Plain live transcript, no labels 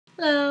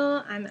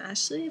Hello, I'm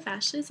Ashley of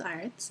Ashlees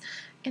Arts,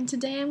 and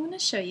today I'm going to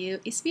show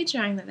you a speed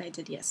drawing that I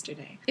did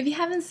yesterday. If you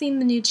haven't seen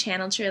the new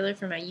channel trailer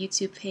for my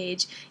YouTube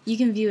page, you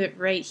can view it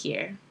right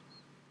here.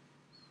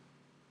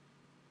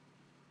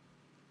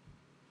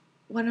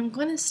 What I'm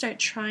going to start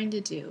trying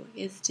to do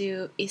is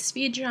do a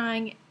speed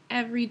drawing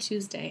every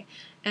Tuesday,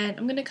 and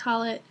I'm going to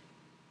call it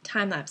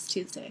Time-Lapse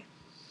Tuesday.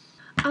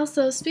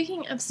 Also,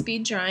 speaking of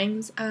speed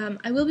drawings,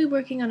 I will be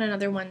working on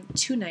another one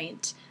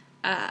tonight.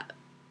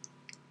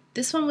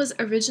 This one was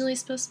originally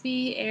supposed to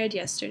be aired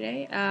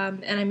yesterday,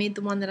 and I made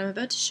the one that I'm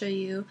about to show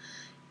you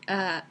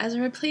as a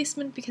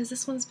replacement because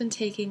this one's been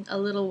taking a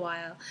little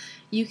while.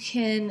 You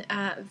can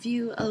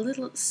view a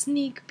little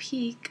sneak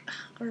peek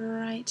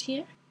right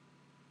here.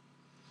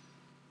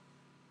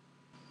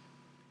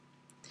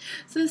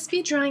 So the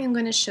speed drawing I'm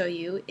going to show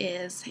you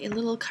is a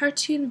little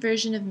cartoon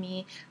version of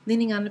me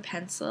leaning on a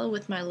pencil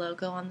with my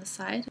logo on the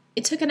side.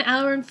 It took an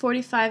hour and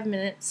 45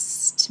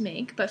 minutes to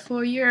make, but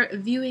for your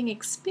viewing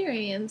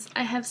experience,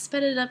 I have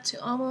sped it up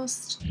to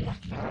almost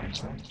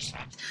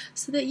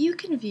so that you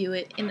can view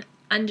it in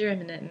under a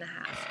minute and a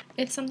half.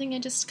 It's something I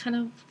just kind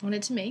of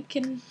wanted to make,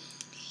 and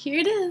here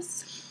it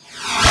is.